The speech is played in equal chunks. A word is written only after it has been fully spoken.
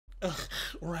Ugh,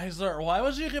 Razor, why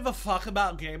would you give a fuck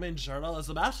about gaming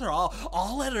journalism? After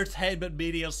all entertainment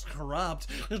media is corrupt.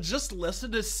 Just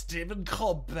listen to Stephen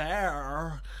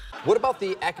Colbert. What about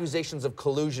the accusations of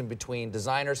collusion between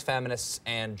designers, feminists,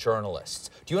 and journalists?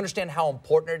 Do you understand how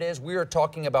important it is? We are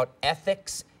talking about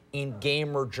ethics in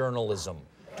gamer journalism.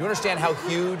 Do you understand how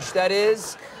huge that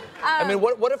is? I mean,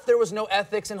 what if there was no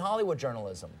ethics in Hollywood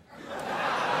journalism?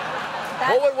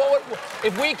 What would,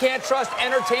 if we can't trust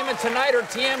Entertainment Tonight or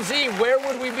TMZ, where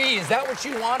would we be? Is that what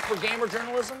you want for gamer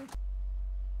journalism?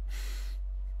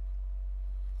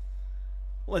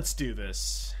 Let's do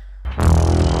this.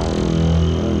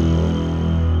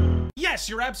 Yes,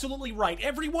 you're absolutely right.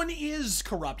 Everyone is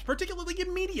corrupt, particularly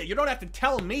in media. You don't have to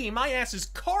tell me. My ass is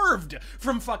carved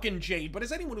from fucking jade. But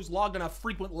as anyone who's logged enough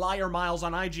frequent liar miles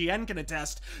on IGN can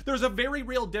attest, there's a very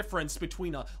real difference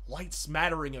between a light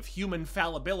smattering of human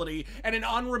fallibility and an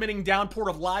unremitting downpour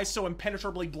of lies so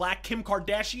impenetrably black Kim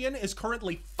Kardashian is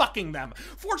currently fucking them.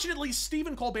 Fortunately,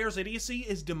 Stephen Colbert's idiocy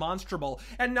is demonstrable,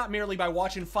 and not merely by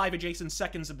watching 5 adjacent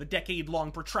seconds of the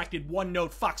decade-long protracted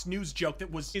one-note Fox News joke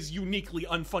that was his uniquely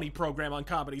unfunny program on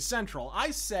Comedy Central.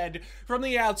 I said from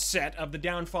the outset of the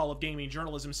Downfall of Gaming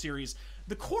Journalism series,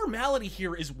 the core malady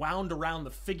here is wound around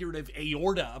the figurative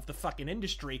aorta of the fucking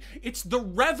industry. It's the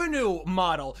revenue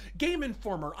model. Game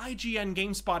Informer, IGN,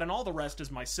 GameSpot, and all the rest,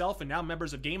 as myself and now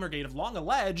members of Gamergate have long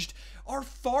alleged, are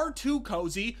far too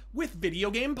cozy with video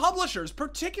game publishers,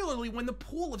 particularly when the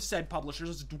pool of said publishers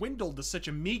has dwindled to such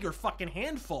a meager fucking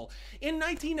handful. In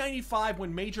 1995,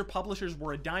 when major publishers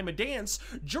were a dime a dance,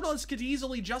 journalists could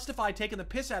easily justify taking the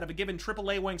piss out of a given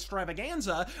AAA-wing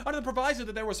extravaganza under the proviso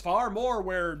that there was far more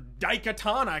where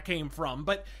Daikatana came from.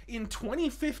 But in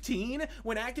 2015,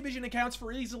 when Activision accounts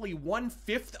for easily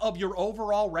 1/5 of your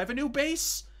overall revenue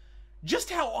base, just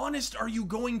how honest are you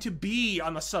going to be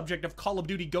on the subject of Call of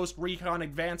Duty Ghost Recon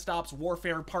Advanced Ops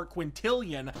Warfare Part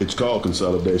Quintillion? It's called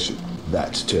consolidation.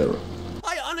 That's terror.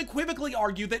 I unequivocally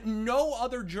argue that no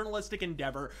other journalistic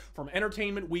endeavor, from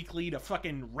Entertainment Weekly to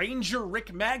fucking Ranger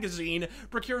Rick magazine,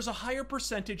 procures a higher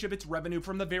percentage of its revenue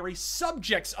from the very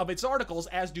subjects of its articles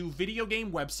as do video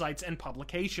game websites and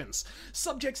publications.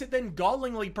 Subjects it then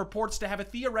gallingly purports to have a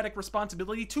theoretic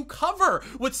responsibility to cover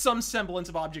with some semblance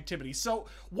of objectivity. So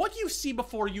what you see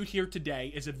before you here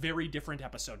today is a very different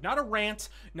episode. Not a rant,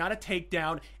 not a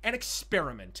takedown, an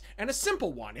experiment, and a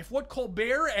simple one. If what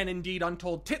Colbert and indeed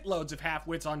untold titloads of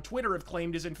half-wits on Twitter have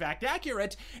claimed is in fact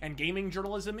accurate, and gaming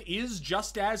journalism is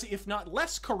just as, if not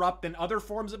less corrupt than other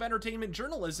forms of entertainment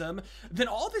journalism, then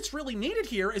all that's really needed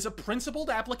here is a principled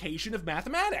application of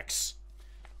mathematics.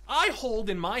 I hold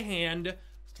in my hand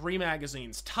 3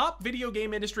 magazines. Top video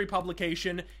game industry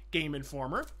publication, Game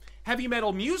Informer, heavy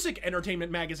metal music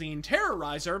entertainment magazine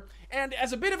Terrorizer, and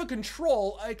as a bit of a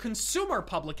control, a consumer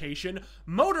publication,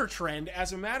 Motor Trend,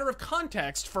 as a matter of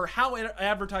context for how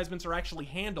advertisements are actually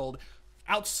handled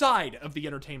outside of the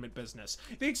entertainment business.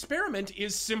 The experiment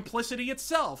is simplicity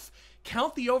itself.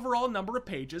 Count the overall number of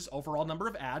pages, overall number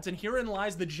of ads, and herein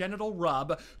lies the genital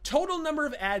rub. Total number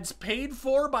of ads paid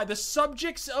for by the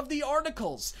subjects of the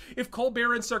articles. If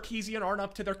Colbert and Sarkeesian aren't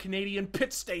up to their Canadian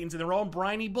pit stains and their own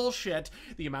briny bullshit,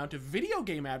 the amount of video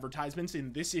game advertisements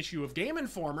in this issue of Game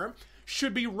Informer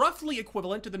should be roughly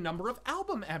equivalent to the number of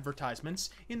album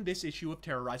advertisements in this issue of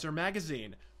Terrorizer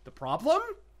magazine. The problem?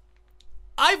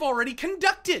 I've already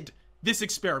conducted this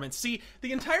experiment. See,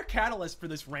 the entire catalyst for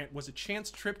this rant was a chance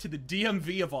trip to the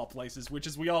DMV of all places, which,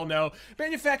 as we all know,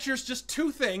 manufactures just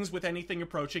 2 things with anything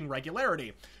approaching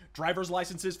regularity: driver's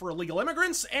licenses for illegal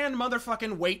immigrants and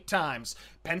motherfucking wait times.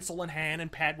 Pencil in hand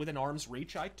and pad within arm's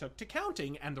reach, I took to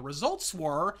counting, and the results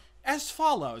were as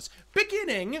follows.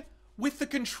 Beginning with the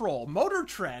control, Motor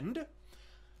Trend,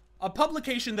 a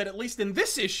publication that, at least in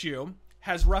this issue,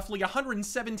 has roughly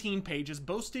 117 pages,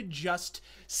 boasted just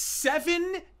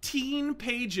 17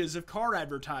 pages of car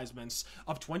advertisements,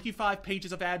 of 25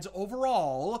 pages of ads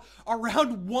overall,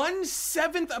 around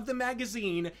 1/7 of the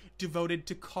magazine devoted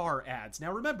to car ads.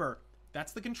 Now remember,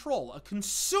 that's the control, a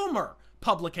consumer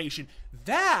publication.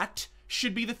 That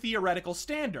should be the theoretical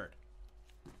standard.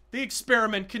 The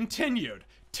experiment continued.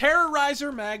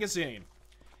 Terrorizer magazine.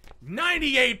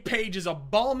 98 pages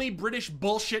of balmy British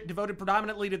bullshit devoted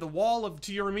predominantly to the wall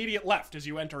to your immediate left as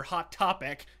you enter Hot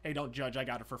Topic. Hey, don't judge, I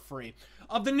got it for free.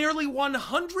 Of the nearly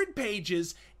 100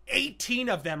 pages, 18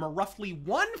 of them, or roughly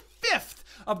 1/5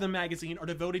 of the magazine, are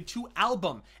devoted to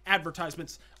album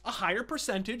advertisements. A higher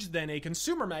percentage than a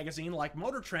consumer magazine like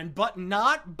Motor Trend, but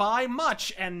not by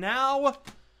much. And now,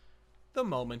 the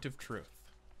moment of truth.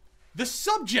 The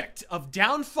subject of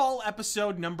Downfall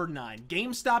episode number 9,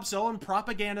 GameStop's own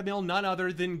propaganda mill, none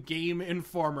other than Game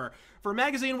Informer. For a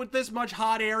magazine with this much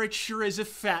hot air, it sure is a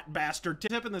fat bastard.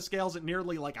 Tipping the scales at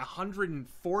nearly like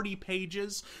 140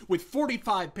 pages, with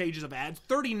 45 pages of ads,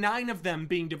 39 of them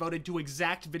being devoted to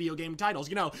exact video game titles.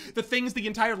 You know, the things the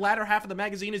entire latter half of the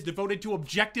magazine is devoted to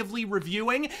objectively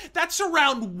reviewing, that's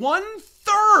around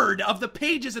 1/3 of the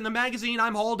pages in the magazine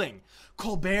I'm holding.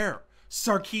 Colbert,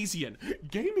 Sarkeesian,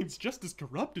 gaming's just as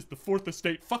corrupt as the Fourth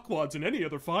Estate fuckwads in any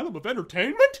other phylum of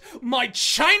entertainment? My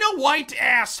China white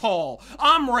asshole!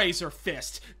 I'm Razor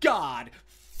Fist. God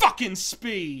fucking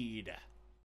speed.